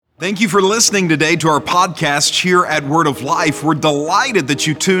Thank you for listening today to our podcast here at Word of Life. We're delighted that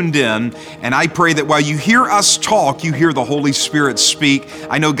you tuned in, and I pray that while you hear us talk, you hear the Holy Spirit speak.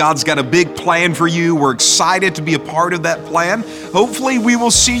 I know God's got a big plan for you. We're excited to be a part of that plan. Hopefully, we will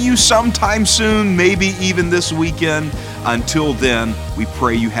see you sometime soon, maybe even this weekend. Until then, we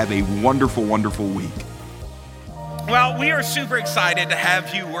pray you have a wonderful, wonderful week. Well, we are super excited to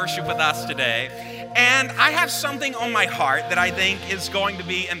have you worship with us today. And I have something on my heart that I think is going to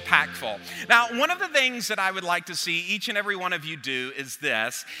be impactful. Now, one of the things that I would like to see each and every one of you do is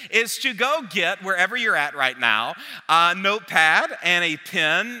to go get, wherever you're at right now, a notepad and a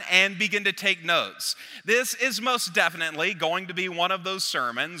pen and begin to take notes. This is most definitely going to be one of those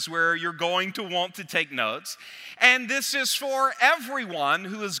sermons where you're going to want to take notes. And this is for everyone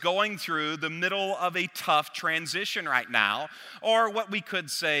who is going through the middle of a tough transition right now, or what we could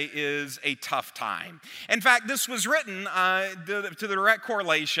say is a tough time. In fact, this was written to the direct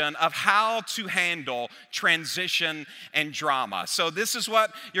correlation of how to handle transition and drama. So this is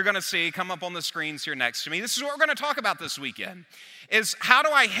what you're going to see come up on the screens here next to me. This is what we're going to talk about this weekend, is how do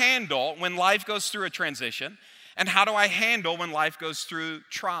I handle when life goes through a transition? And how do I handle when life goes through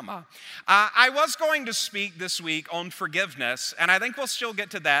trauma? I was going to speak this week on forgiveness, and I think we'll still get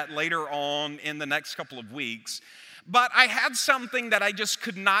to that later on in the next couple of weeks. But I had something that I just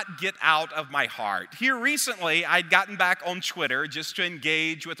could not get out of my heart. Here recently, I'd gotten back on Twitter just to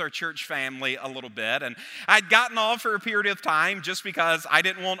engage with our church family a little bit. And I'd gotten off for a period of time just because I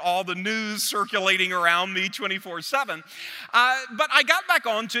didn't want all the news circulating around me 24/7. But I got back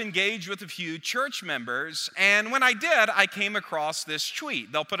on to engage with a few church members. And when I did, I came across this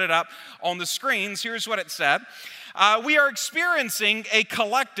tweet. They'll put it up on the screens. Here's what it said. We are experiencing a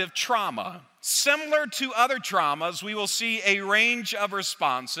collective trauma. Similar to other traumas, we will see a range of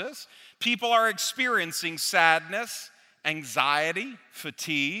responses. People are experiencing sadness, anxiety,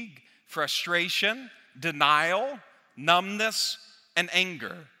 fatigue, frustration, denial, numbness, and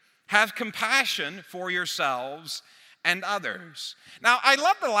anger. Have compassion for yourselves and others. Now, I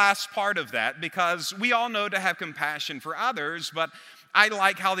love the last part of that because we all know to have compassion for others, but I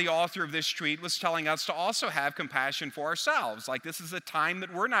like how the author of this tweet was telling us to also have compassion for ourselves. Like, this is a time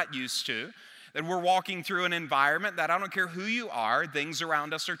that we're not used to, that we're walking through an environment that I don't care who you are, things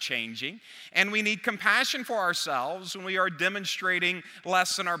around us are changing, and we need compassion for ourselves when we are demonstrating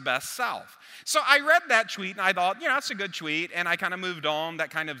less than our best self. So I read that tweet and I thought, that's a good tweet, and I kind of moved on,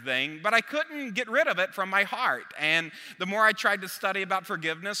 that kind of thing, but I couldn't get rid of it from my heart. And the more I tried to study about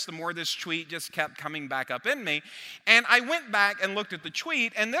forgiveness, the more this tweet just kept coming back up in me. And I went back and looked at the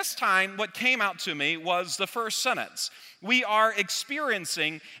tweet, and this time what came out to me was the first sentence. We are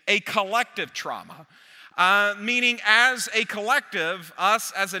experiencing a collective trauma. Meaning as a collective,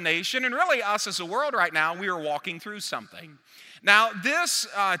 us as a nation, and really us as a world right now, we are walking through something. Now, this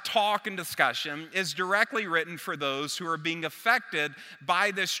talk and discussion is directly written for those who are being affected by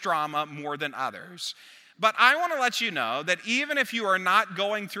this trauma more than others. But I want to let you know that even if you are not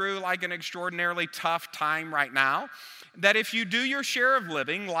going through like an extraordinarily tough time right now, that if you do your share of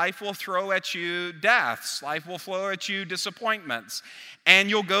living, life will throw at you deaths, life will throw at you disappointments, and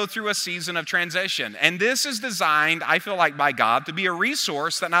you'll go through a season of transition. And this is designed, I feel like, by God to be a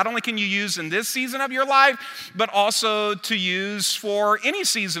resource that not only can you use in this season of your life, but also to use for any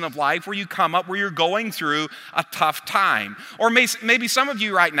season of life where you're going through a tough time. Or maybe some of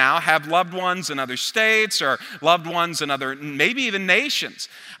you right now have loved ones in other states or loved ones in other, maybe even nations,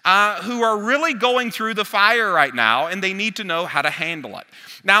 who are really going through the fire right now, and they need to know how to handle it.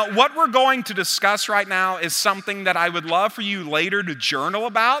 Now, what we're going to discuss right now is something that I would love for you later to journal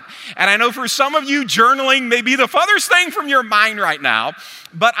about. And I know for some of you, journaling may be the furthest thing from your mind right now,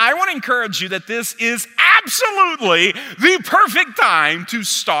 but I want to encourage you that this is absolutely the perfect time to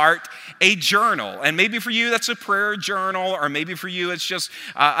start a journal. And maybe for you, that's a prayer journal, or maybe for you, it's just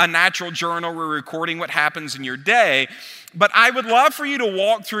a natural journal. We're recording what happens in your day. But I would love for you to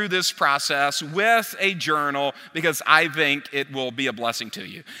walk through this process with a journal because I think it will be a blessing to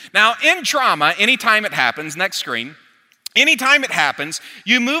you. Now, in trauma, anytime it happens, next screen, anytime it happens,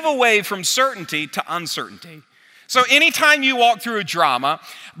 you move away from certainty to uncertainty. So anytime you walk through a drama,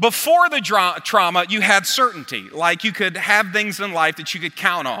 before the trauma, you had certainty. Like you could have things in life that you could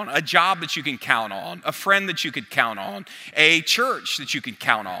count on, a job that you can count on, a friend that you could count on, a church that you can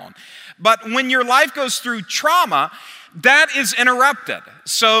count on. But when your life goes through trauma, that is interrupted.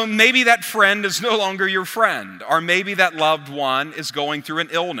 So maybe that friend is no longer your friend, or maybe that loved one is going through an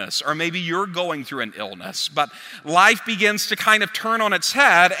illness, or maybe you're going through an illness. But life begins to kind of turn on its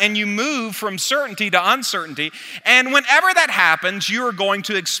head, and you move from certainty to uncertainty. And whenever that happens, you are going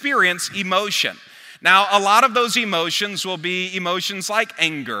to experience emotion. Now, a lot of those emotions will be emotions like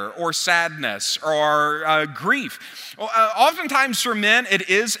anger or sadness or grief. Oftentimes for men, it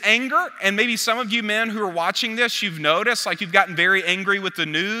is anger. And maybe some of you men who are watching this, you've noticed like you've gotten very angry with the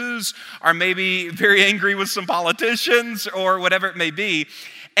news or maybe very angry with some politicians or whatever it may be.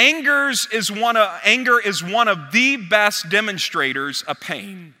 Anger is one of the best demonstrators of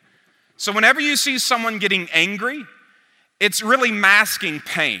pain. So whenever you see someone getting angry, it's really masking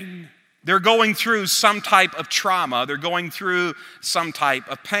pain. They're going through some type of trauma. They're going through some type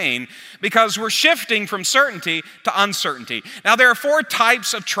of pain because we're shifting from certainty to uncertainty. Now, there are 4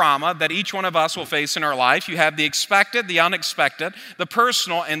 types of trauma that each one of us will face in our life. You have the expected, the unexpected, the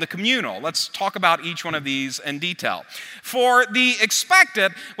personal, and the communal. Let's talk about each one of these in detail. For the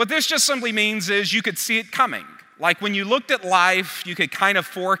expected, what this just simply means is you could see it coming. Like when you looked at life, you could kind of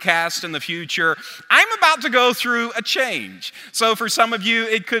forecast in the future, I'm about to go through a change. So for some of you,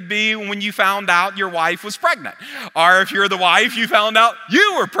 it could be when you found out your wife was pregnant. Or if you're the wife, you found out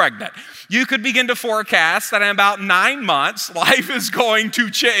you were pregnant. You could begin to forecast that in about 9 months, life is going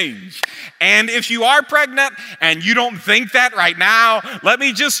to change. And if you are pregnant and you don't think that right now, let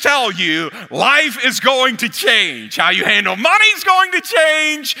me just tell you, life is going to change. How you handle money is going to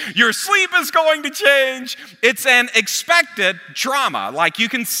change. Your sleep is going to change. It's an expected trauma, like you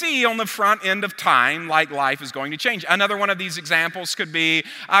can see on the front end of time, like life is going to change. Another one of these examples could be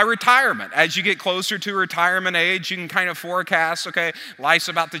retirement. As you get closer to retirement age, you can kind of forecast, okay, life's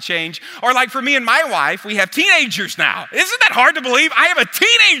about to change. Or like for me and my wife, we have teenagers now. Isn't that hard to believe? I have a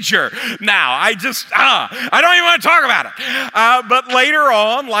teenager now. I don't even want to talk about it. But later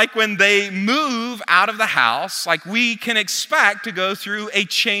on, like when they move out of the house, like we can expect to go through a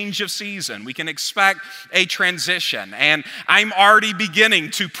change of season. We can expect a transition. And I'm already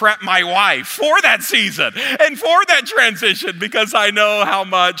beginning to prep my wife for that season and for that transition because I know how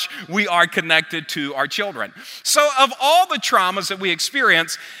much we are connected to our children. So of all the traumas that we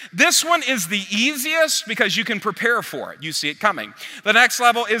experience, this one is the easiest because you can prepare for it. You see it coming. The next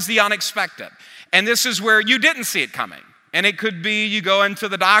level is the unexpected. And this is where you didn't see it coming. And it could be you go into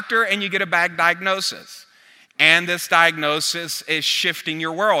the doctor and you get a bad diagnosis. And this diagnosis is shifting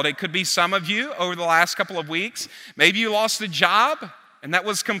your world. It could be some of you over the last couple of weeks. Maybe you lost a job and that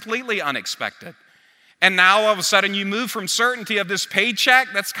was completely unexpected. And now all of a sudden you move from certainty of this paycheck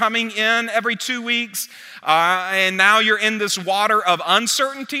that's coming in every 2 weeks, and now you're in this water of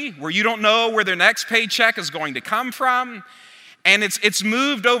uncertainty where you don't know where the next paycheck is going to come from. And it's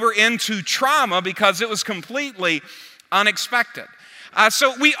moved over into trauma because it was completely unexpected.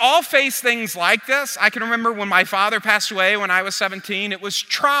 So we all face things like this. I can remember when my father passed away when I was 17, it was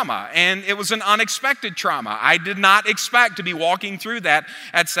trauma, and it was an unexpected trauma. I did not expect to be walking through that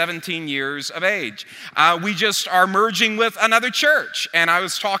at 17 years of age. We just are merging with another church, and I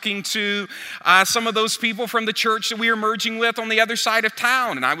was talking to some of those people from the church that we were merging with on the other side of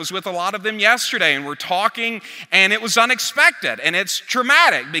town, and I was with a lot of them yesterday, and we're talking, and it was unexpected, and it's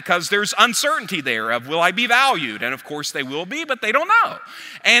traumatic because there's uncertainty there of will I be valued? And of course they will be, but they don't know.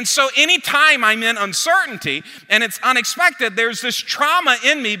 And so anytime I'm in uncertainty and it's unexpected, there's this trauma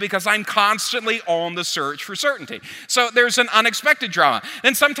in me because I'm constantly on the search for certainty. So there's an unexpected trauma.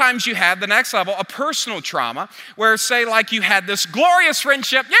 Then sometimes you have the next level, a personal trauma, where say like you had this glorious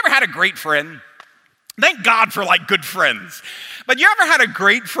friendship. You ever had a great friend? Thank God for like good friends. But you ever had a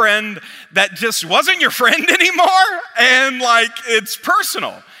great friend that just wasn't your friend anymore? And like it's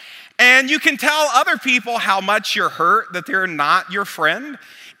personal. And you can tell other people how much you're hurt, that they're not your friend,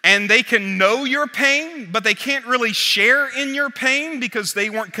 and they can know your pain, but they can't really share in your pain because they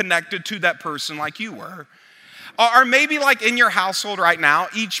weren't connected to that person like you were. Or maybe like in your household right now,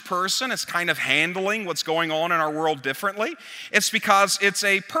 each person is kind of handling what's going on in our world differently. It's because it's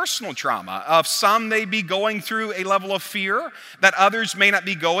a personal trauma. Some may be going through a level of fear that others may not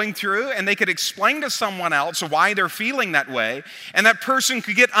be going through, and they could explain to someone else why they're feeling that way, and that person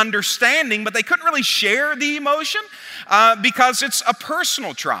could get understanding, but they couldn't really share the emotion because it's a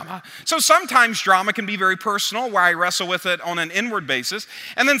personal trauma. So sometimes drama can be very personal, where I wrestle with it on an inward basis,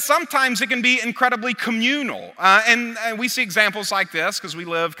 and then sometimes it can be incredibly communal. And we see examples like this because we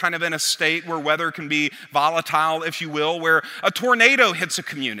live kind of in a state where weather can be volatile, if you will, where a tornado hits a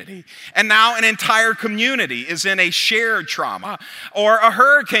community, and now an entire community is in a shared trauma. Or a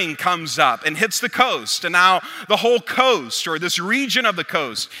hurricane comes up and hits the coast, and now the whole coast or this region of the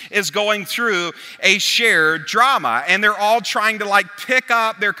coast is going through a shared drama, and they're all trying to like pick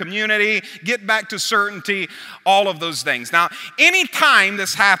up their community, get back to certainty, all of those things. Now, anytime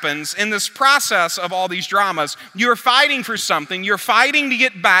this happens in this process of all these dramas, us, you're fighting for something. You're fighting to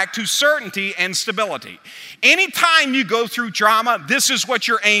get back to certainty and stability. Anytime you go through drama, this is what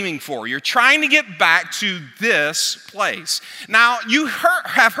you're aiming for. You're trying to get back to this place. Now, you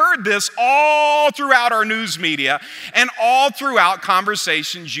have heard this all throughout our news media and all throughout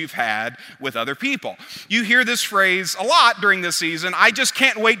conversations you've had with other people. You hear this phrase a lot during this season, I just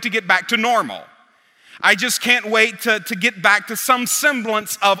can't wait to get back to normal. I just can't wait to get back to some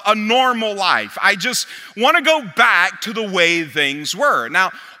semblance of a normal life. I just want to go back to the way things were.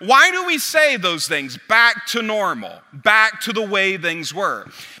 Now, why do we say those things? Back to normal, back to the way things were.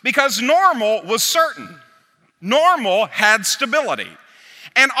 Because normal was certain. Normal had stability.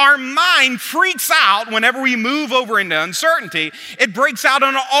 And our mind freaks out whenever we move over into uncertainty. It breaks out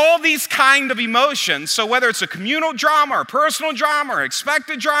on all these kind of emotions. So whether it's a communal drama or personal drama or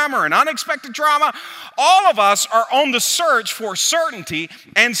expected drama or an unexpected drama, all of us are on the search for certainty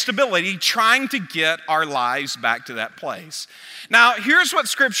and stability, trying to get our lives back to that place. Now, here's what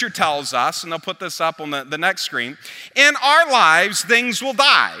Scripture tells us, and they'll put this up on the next screen. In our lives, things will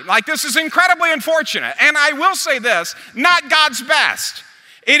die. Like, this is incredibly unfortunate. And I will say this, not God's best.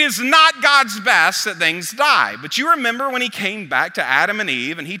 It is not God's best that things die. But you remember when he came back to Adam and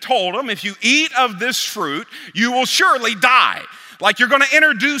Eve and he told them, if you eat of this fruit, you will surely die. Like, you're going to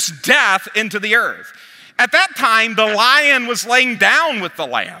introduce death into the earth. At that time, the lion was laying down with the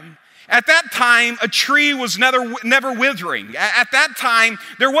lamb. At that time, a tree was never withering. At that time,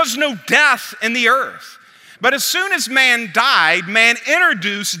 there was no death in the earth. But as soon as man died, man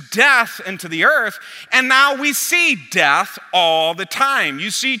introduced death into the earth, and now we see death all the time.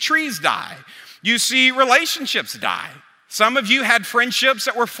 You see trees die. You see relationships die. Some of you had friendships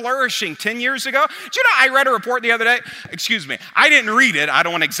that were flourishing 10 years ago. Do you know, I read a report the other day. Excuse me, I didn't read it. I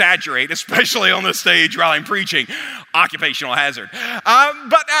don't want to exaggerate, especially on the stage while I'm preaching. Occupational hazard.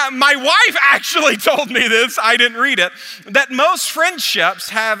 But my wife actually told me this. I didn't read it. That most friendships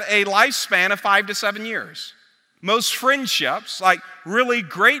have a lifespan of 5 to 7 years. Most friendships, like really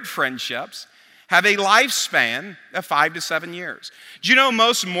great friendships, have a lifespan of 5 to 7 years. Do you know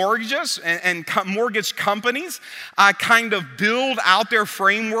most mortgages and mortgage companies kind of build out their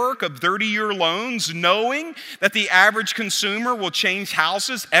framework of 30-year loans knowing that the average consumer will change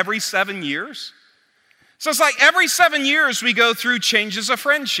houses every 7 years? So it's like every 7 years we go through changes of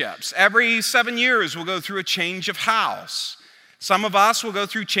friendships. Every 7 years we'll go through a change of house. Some of us will go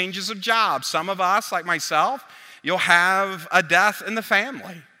through changes of jobs. Some of us, like myself, you'll have a death in the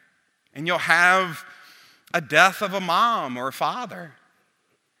family. And you'll have a death of a mom or a father.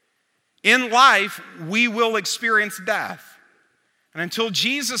 In life, we will experience death. And until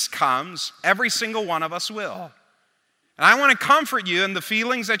Jesus comes, every single one of us will. And I want to comfort you in the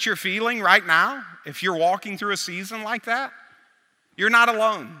feelings that you're feeling right now. If you're walking through a season like that, you're not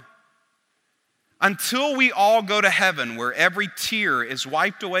alone. Until we all go to heaven, where every tear is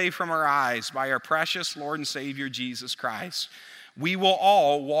wiped away from our eyes by our precious Lord and Savior Jesus Christ, we will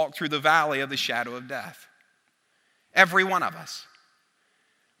all walk through the valley of the shadow of death. Every one of us.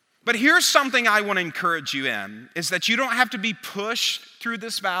 But here's something I want to encourage you in, is that you don't have to be pushed through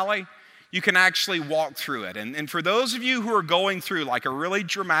this valley. You can actually walk through it. And for those of you who are going through like a really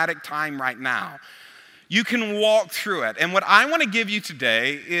dramatic time right now, you can walk through it. And what I want to give you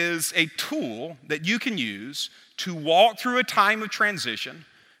today is a tool that you can use to walk through a time of transition,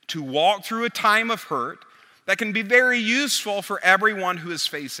 to walk through a time of hurt, that can be very useful for everyone who is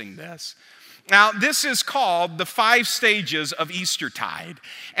facing this. Now, this is called the 5 stages of Eastertide.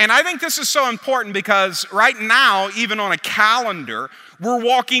 And I think this is so important because right now, even on a calendar, we're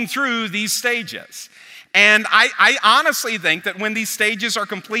walking through these stages. And I honestly think that when these stages are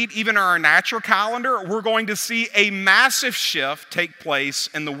complete, even on our natural calendar, we're going to see a massive shift take place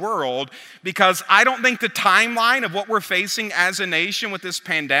in the world, because I don't think the timeline of what we're facing as a nation with this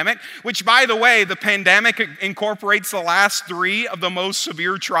pandemic, which, by the way, the pandemic incorporates the last 3 of the most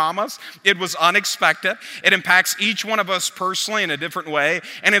severe traumas. It was unexpected. It impacts each one of us personally in a different way.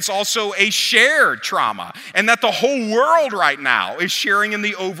 And it's also a shared trauma, and that the whole world right now is sharing in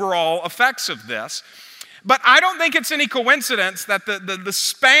the overall effects of this. But I don't think it's any coincidence that the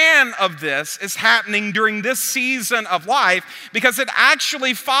span of this is happening during this season of life, because it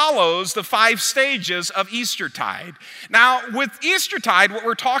actually follows the 5 stages of Eastertide. Now, with Eastertide, what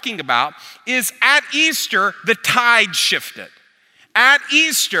we're talking about is at Easter, the tide shifted. At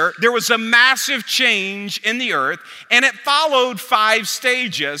Easter, there was a massive change in the earth, and it followed 5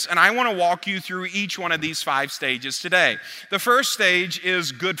 stages, and I want to walk you through each one of these 5 stages today. The first stage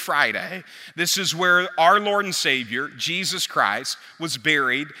is Good Friday. This is where our Lord and Savior, Jesus Christ, was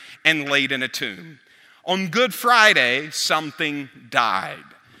buried and laid in a tomb. On Good Friday, something died.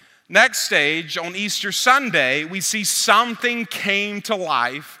 Next stage, on Easter Sunday, we see something came to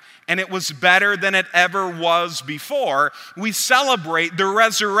life and it was better than it ever was before. We celebrate the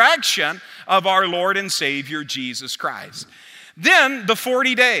resurrection of our Lord and Savior, Jesus Christ. Then the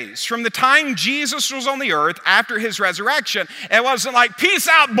 40 days, from the time Jesus was on the earth after his resurrection, it wasn't like, peace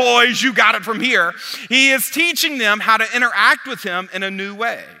out, boys, you got it from here. He is teaching them how to interact with him in a new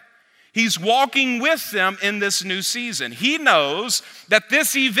way. He's walking with them in this new season. He knows that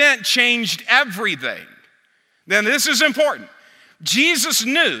this event changed everything. Then this is important. Jesus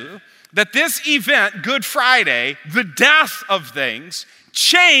knew that this event, Good Friday, the death of things,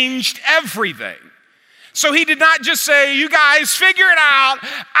 changed everything. So he did not just say, you guys figure it out,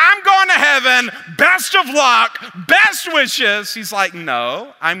 I'm going to heaven, best of luck, best wishes. He's like,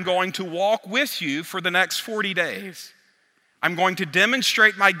 no, I'm going to walk with you for the next 40 days. I'm going to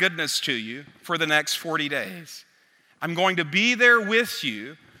demonstrate my goodness to you for the next 40 days. I'm going to be there with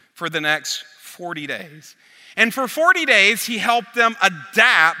you for the next 40 days. And for 40 days, he helped them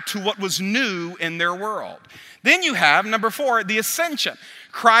adapt to what was new in their world. Then you have, number 4, the ascension.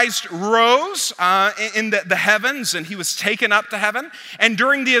 Christ rose in the heavens and he was taken up to heaven. And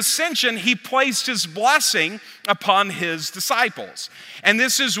during the ascension, he placed his blessing upon his disciples. And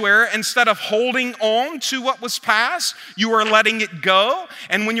this is where instead of holding on to what was past, you are letting it go.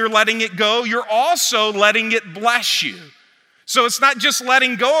 And when you're letting it go, you're also letting it bless you. So it's not just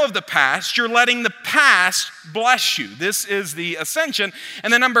letting go of the past, you're letting the past bless you. This is the ascension.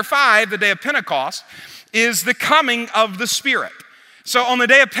 And then number 5, the day of Pentecost, is the coming of the Spirit. So on the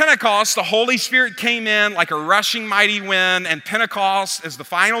day of Pentecost, the Holy Spirit came in like a rushing mighty wind, and Pentecost is the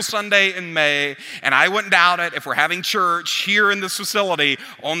final Sunday in May, and I wouldn't doubt it if we're having church here in this facility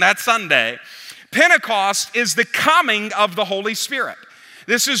on that Sunday. Pentecost is the coming of the Holy Spirit.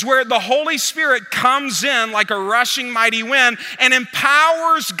 This is where the Holy Spirit comes in like a rushing mighty wind and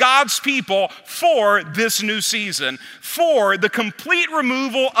empowers God's people for this new season, for the complete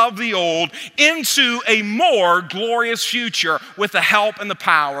removal of the old into a more glorious future with the help and the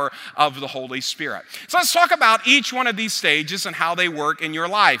power of the Holy Spirit. So let's talk about each one of these stages and how they work in your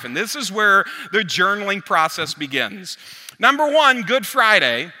life. And this is where the journaling process begins. Number 1, Good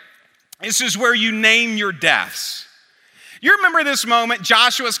Friday. This is where you name your deaths. You remember this moment?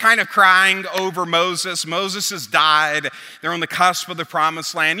 Joshua's kind of crying over Moses. Moses has died. They're on the cusp of the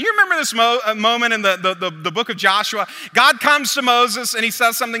promised land. You remember this moment in the book of Joshua? God comes to Moses and he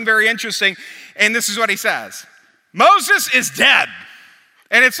says something very interesting. And this is what he says. Moses is dead.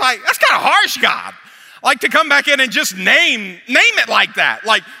 And it's like, that's kind of harsh, God. Like to come back in and just name it like that.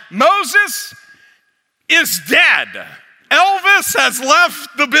 Like Moses is dead. Elvis has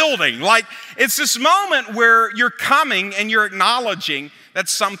left the building. Like, it's this moment where you're coming and you're acknowledging that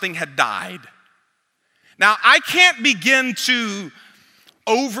something had died. Now, I can't begin to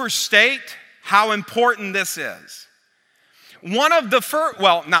overstate how important this is. The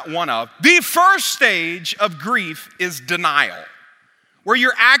first stage of grief is denial, where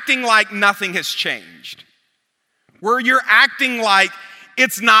you're acting like nothing has changed, where you're acting like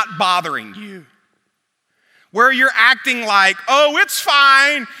it's not bothering you. Where you're acting like, oh, it's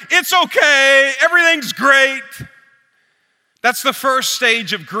fine, it's okay, everything's great. That's the first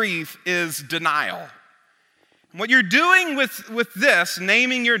stage of grief, is denial. And what you're doing with this,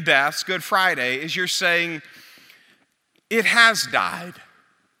 naming your deaths, Good Friday, is you're saying, it has died.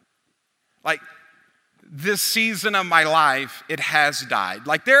 Like, this season of my life, it has died.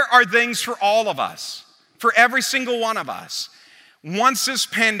 Like, there are things for all of us, for every single one of us. Once this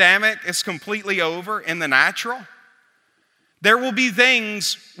pandemic is completely over in the natural, there will be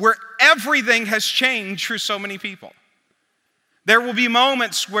things where everything has changed for so many people. There will be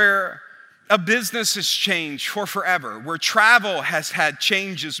moments where a business has changed for forever, where travel has had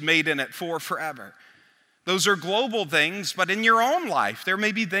changes made in it for forever. Those are global things, but in your own life, there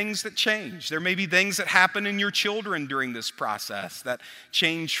may be things that change. There may be things that happen in your children during this process that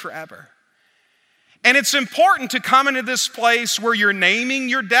change forever. And it's important to come into this place where you're naming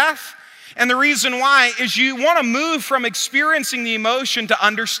your death. And the reason why is you want to move from experiencing the emotion to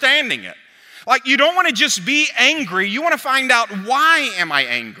understanding it. Like, you don't want to just be angry. You want to find out, why am I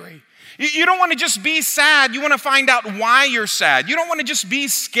angry? You don't want to just be sad. You want to find out why you're sad. You don't want to just be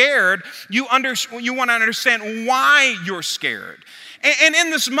scared. You want to understand why you're scared. And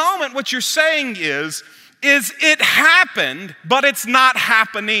in this moment, what you're saying is it happened, but it's not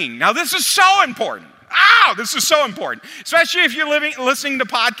happening. Now, this is so important. This is so important. Especially if you're listening to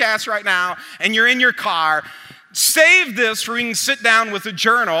podcasts right now and you're in your car. Save this for you can sit down with a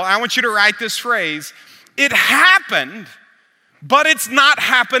journal. I want you to write this phrase. It happened, but it's not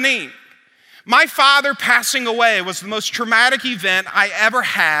happening. My father passing away was the most traumatic event I ever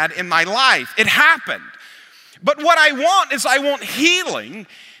had in my life. It happened. But what I want healing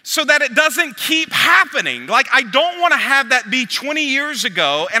so that it doesn't keep happening. Like, I don't want to have that be 20 years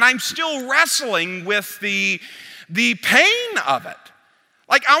ago and I'm still wrestling with the pain of it.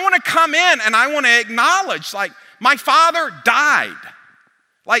 Like, I want to come in and I want to acknowledge, like, my father died.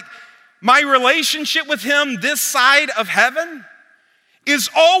 Like, my relationship with him this side of heaven is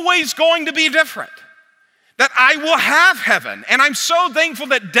always going to be different. That I will have heaven. And I'm so thankful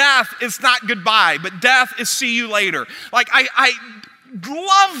that death is not goodbye, but death is see you later. Like, I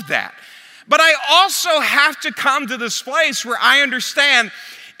love that. But I also have to come to this place where I understand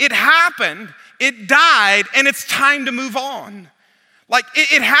it happened, it died, and it's time to move on. Like,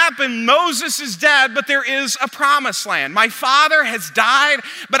 it happened, Moses is dead, but there is a promised land. My father has died,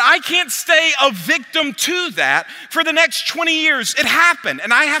 but I can't stay a victim to that for the next 20 years. It happened,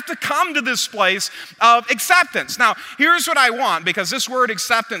 and I have to come to this place of acceptance. Now, here's what I want, because this word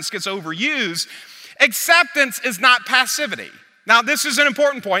acceptance gets overused. Acceptance is not passivity. Now, this is an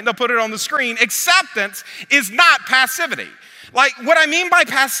important point. They'll put it on the screen. Acceptance is not passivity. Like, what I mean by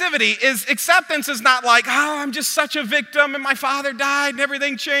passivity is acceptance is not like, oh, I'm just such a victim and my father died and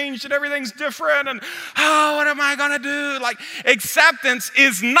everything changed and everything's different and, oh, what am I gonna do? Like, acceptance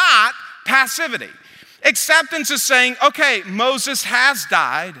is not passivity. Acceptance is saying, okay, Moses has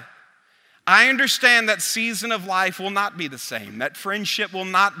died. I understand that season of life will not be the same. That friendship will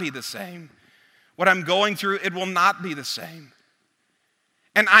not be the same. What I'm going through, it will not be the same.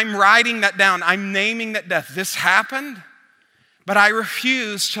 And I'm writing that down. I'm naming that death. This happened. But I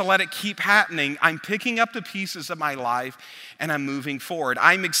refuse to let it keep happening. I'm picking up the pieces of my life and I'm moving forward.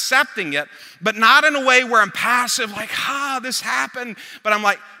 I'm accepting it, but not in a way where I'm passive, like, this happened. But I'm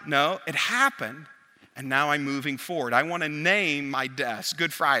like, no, it happened, and now I'm moving forward. I want to name my deaths.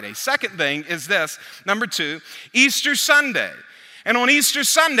 Good Friday. Second thing is this, number 2, Easter Sunday. And on Easter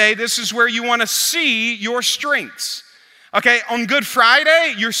Sunday, this is where you want to see your strengths. Okay, on Good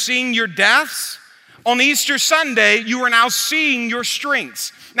Friday, you're seeing your deaths. On Easter Sunday, you are now seeing your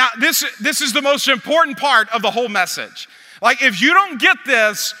strengths. Now, this is the most important part of the whole message. Like, if you don't get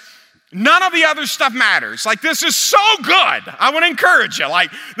this, none of the other stuff matters. Like, this is so good. I want to encourage you.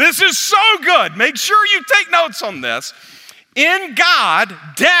 Like, this is so good. Make sure you take notes on this. In God,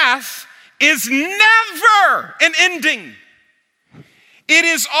 death is never an ending. It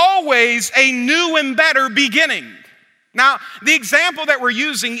is always a new and better beginning. Now, the example that we're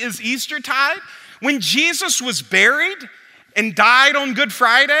using is Eastertide. When Jesus was buried and died on Good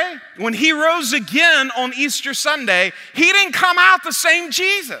Friday, when he rose again on Easter Sunday, he didn't come out the same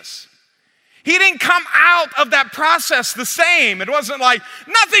Jesus. He didn't come out of that process the same. It wasn't like,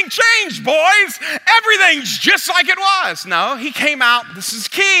 nothing changed, boys. Everything's just like it was. No, he came out, this is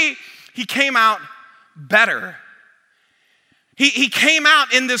key, he came out better. He came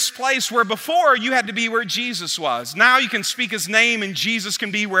out in this place where before you had to be where Jesus was. Now you can speak his name and Jesus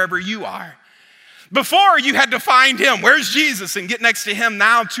can be wherever you are. Before, you had to find him. Where's Jesus? And get next to him.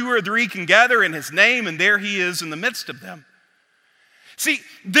 Now 2 or 3 can gather in his name, and there he is in the midst of them. See,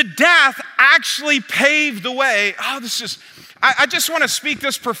 the death actually paved the way. I just want to speak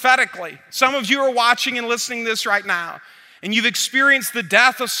this prophetically. Some of you are watching and listening to this right now, and you've experienced the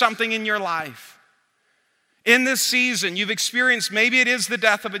death of something in your life. In this season, you've experienced, maybe it is the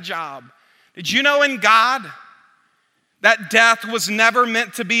death of a job. Did you know in God that death was never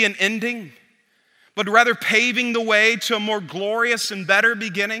meant to be an ending, but rather paving the way to a more glorious and better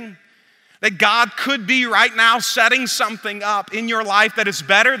beginning? That God could be right now setting something up in your life that is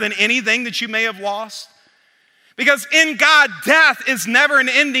better than anything that you may have lost. Because in God, death is never an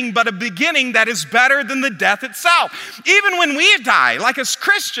ending, but a beginning that is better than the death itself. Even when we die, like as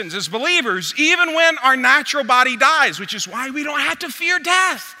Christians, as believers, even when our natural body dies, which is why we don't have to fear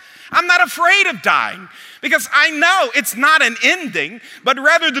death. I'm not afraid of dying because I know it's not an ending, but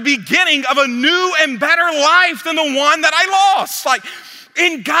rather the beginning of a new and better life than the one that I lost. Like,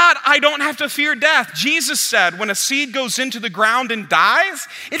 in God, I don't have to fear death. Jesus said when a seed goes into the ground and dies,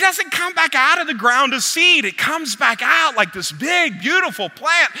 it doesn't come back out of the ground as seed. It comes back out like this big, beautiful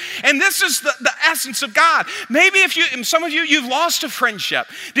plant. And this is the essence of God. Maybe some of you, you've lost a friendship.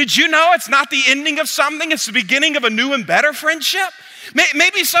 Did you know it's not the ending of something? It's the beginning of a new and better friendship.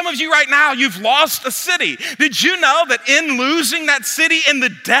 Maybe some of you right now, you've lost a city. Did you know that in losing that city, in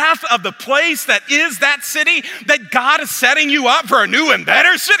the death of the place that is that city, that God is setting you up for a new and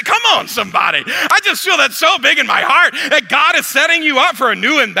better city? Come on, somebody. I just feel that so big in my heart that God is setting you up for a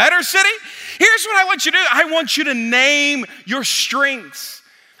new and better city. Here's what I want you to do. I want you to name your strengths.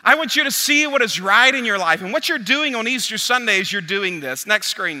 I want you to see what is right in your life. And what you're doing on Easter Sunday is you're doing this. Next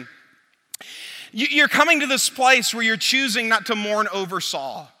screen. You're coming to this place where you're choosing not to mourn over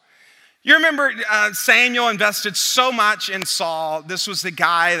Saul. You remember Samuel invested so much in Saul. This was the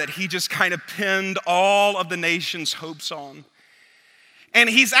guy that he just kind of pinned all of the nation's hopes on. And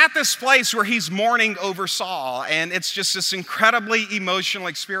he's at this place where he's mourning over Saul, and it's just this incredibly emotional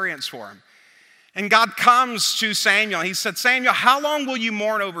experience for him. And God comes to Samuel. He said, Samuel, how long will you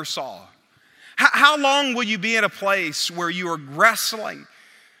mourn over Saul? How long will you be in a place where you are wrestling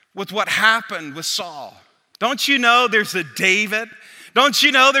with what happened with Saul? Don't you know there's a David? Don't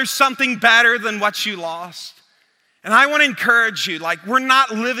you know there's something better than what you lost? And I want to encourage you, like, we're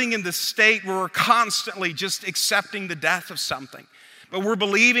not living in the state where we're constantly just accepting the death of something. But we're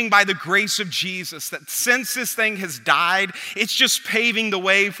believing by the grace of Jesus that since this thing has died, it's just paving the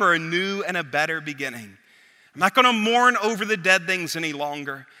way for a new and a better beginning. I'm not going to mourn over the dead things any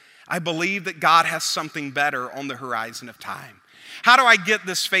longer. I believe that God has something better on the horizon of time. How do I get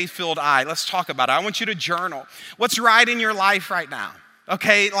this faith-filled eye? Let's talk about it. I want you to journal. What's right in your life right now?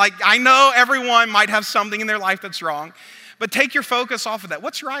 Okay, like I know everyone might have something in their life that's wrong, but take your focus off of that.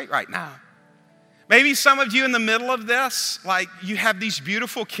 What's right now? Maybe some of you in the middle of this, like you have these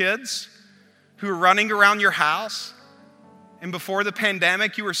beautiful kids who are running around your house, and before the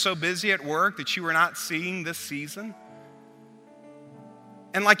pandemic, you were so busy at work that you were not seeing this season.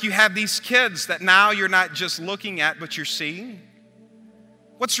 And like you have these kids that now you're not just looking at, but you're seeing.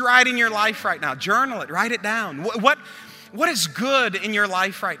 What's right in your life right now? Journal it, write it down. What is good in your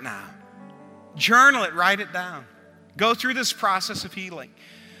life right now? Journal it, write it down. Go through this process of healing.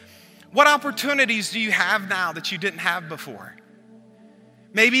 What opportunities do you have now that you didn't have before?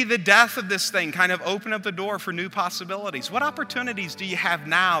 Maybe the death of this thing kind of opened up the door for new possibilities. What opportunities do you have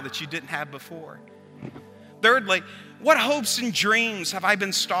now that you didn't have before? Thirdly, what hopes and dreams have I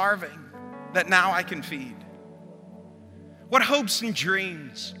been starving that now I can feed? What hopes and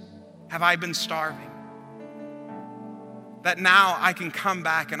dreams have I been starving that now I can come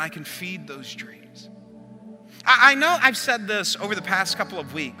back and I can feed those dreams? I know I've said this over the past couple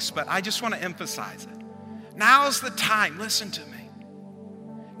of weeks, but I just want to emphasize it. Now's the time, listen to me.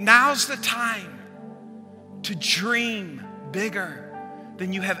 Now's the time to dream bigger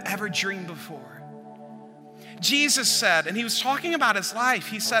than you have ever dreamed before. Jesus said, and he was talking about his life,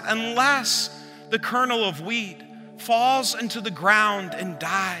 he said, unless the kernel of wheat falls into the ground and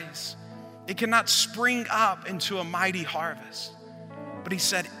dies, it cannot spring up into a mighty harvest. But he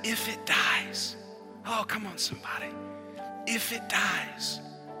said, if it dies, oh, come on, somebody. If it dies,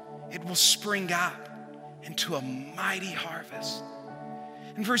 it will spring up into a mighty harvest.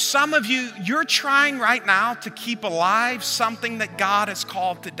 And for some of you, you're trying right now to keep alive something that God has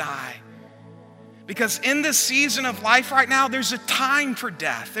called to die. Because in this season of life right now, there's a time for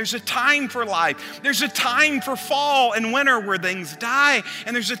death. There's a time for life. There's a time for fall and winter where things die.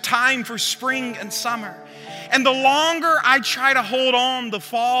 And there's a time for spring and summer. And the longer I try to hold on to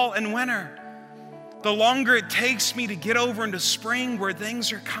fall and winter, the longer it takes me to get over into spring where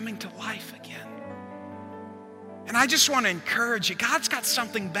things are coming to life again. And I just want to encourage you, God's got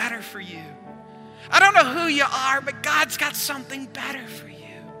something better for you. I don't know who you are, but God's got something better for you.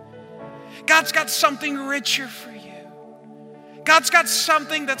 God's got something richer for you. God's got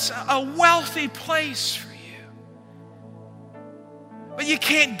something that's a wealthy place for you. But you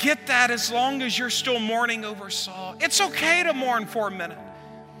can't get that as long as you're still mourning over Saul. It's okay to mourn for a minute.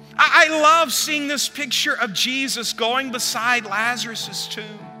 I love seeing this picture of Jesus going beside Lazarus'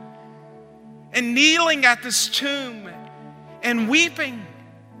 tomb and kneeling at this tomb and weeping.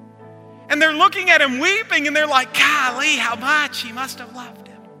 And they're looking at him weeping and they're like, golly, how much he must have loved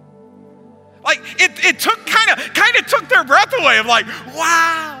him. Like it took kind of took their breath away of like,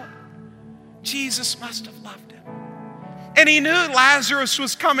 wow, Jesus must have loved him. And he knew Lazarus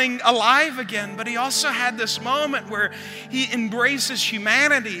was coming alive again, but he also had this moment where he embraces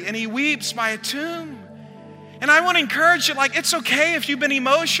humanity and he weeps by a tomb. And I want to encourage you, like, it's okay if you've been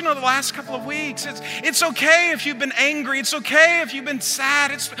emotional the last couple of weeks. It's okay if you've been angry. It's okay if you've been sad.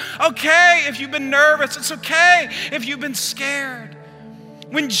 It's okay if you've been nervous. It's okay if you've been scared.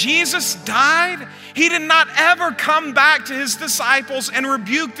 When Jesus died, he did not ever come back to his disciples and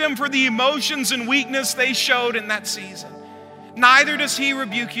rebuke them for the emotions and weakness they showed in that season. Neither does he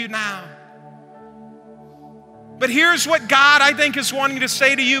rebuke you now. But here's what God, I think, is wanting to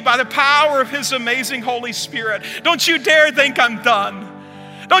say to you by the power of his amazing Holy Spirit. Don't you dare think I'm done.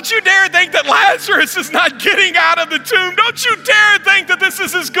 Don't you dare think that Lazarus is not getting out of the tomb. Don't you dare think that this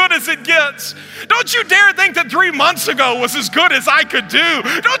is as good as it gets. Don't you dare think that 3 months ago was as good as I could do.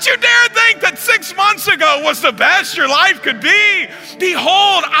 Don't you dare think that 6 months ago was the best your life could be.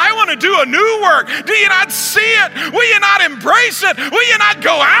 Behold, I want to do a new work. Do you not see it? Will you not embrace it? Will you not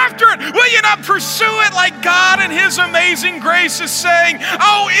go after it? Will you not pursue it like God in His amazing grace is saying,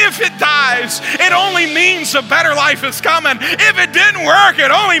 oh, if it dies, it only means a better life is coming. If it didn't work, it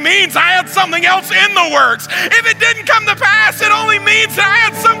only means I had something else in the works. If it didn't come to pass, it only means that I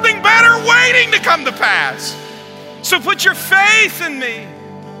had something better waiting to come to pass. So put your faith in me.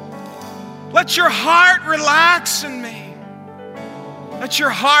 Let your heart relax in me. Let your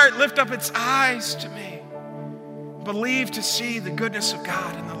heart lift up its eyes to me. Believe to see the goodness of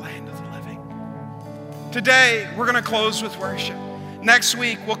God in the land of the living. Today, we're going to close with worship. Next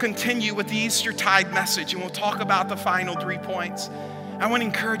week, we'll continue with the Eastertide message, and we'll talk about the final 3 points. I want to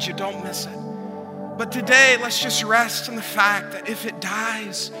encourage you, don't miss it. But today, let's just rest in the fact that if it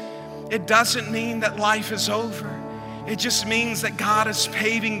dies, it doesn't mean that life is over. It just means that God is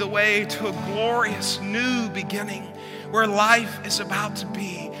paving the way to a glorious new beginning where life is about to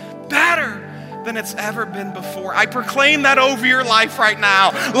be better than it's ever been before. I proclaim that over your life right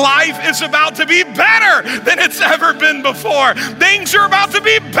now. Life is about to be better than it's ever been before. Things are about to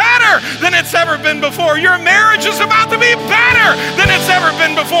be better than it's ever been before. Your marriage is about to be better than it's ever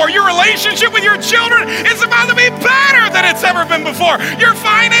been before. Your relationship with your children is about to be better than it's ever been before. Your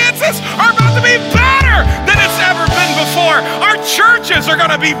finances are about to be better than it's ever been before. Our churches are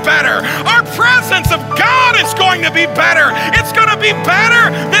going to be better. Our presence of God is going to be better. It's going to be better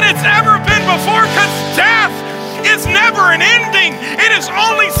than it's ever been before. Because death is never an ending. It is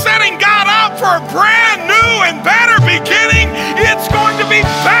only setting God up for a brand new and better beginning. It's going to be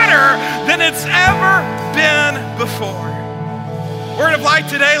better than it's ever been before. Word of Life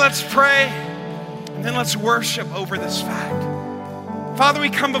today, let's pray, and then let's worship over this fact. Father, we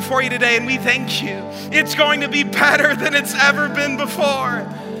come before you today and we thank you. It's going to be better than it's ever been before.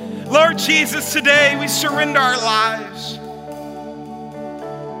 Lord Jesus, today we surrender our lives.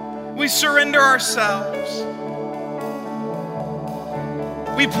 We surrender ourselves.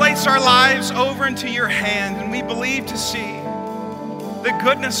 We place our lives over into your hand, and we believe to see the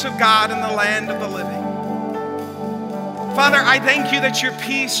goodness of God in the land of the living. Father, I thank you that your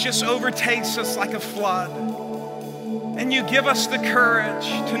peace just overtakes us like a flood. And you give us the courage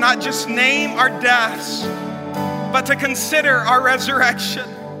to not just name our deaths, but to consider our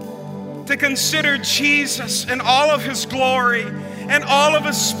resurrection, to consider Jesus and all of his glory and all of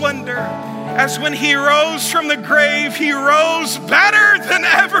his splendor, as when he rose from the grave, he rose better than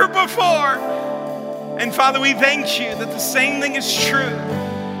ever before. And Father, we thank you that the same thing is true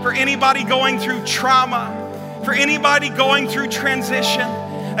for anybody going through trauma, for anybody going through transition,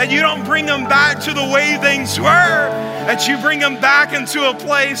 that you don't bring them back to the way things were, that you bring them back into a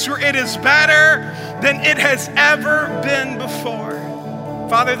place where it is better than it has ever been before.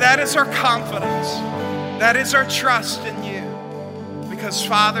 Father, that is our confidence. That is our trust in you. Because,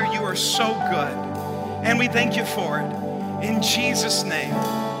 Father, you are so good, and we thank you for it. In Jesus' name,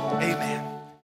 amen.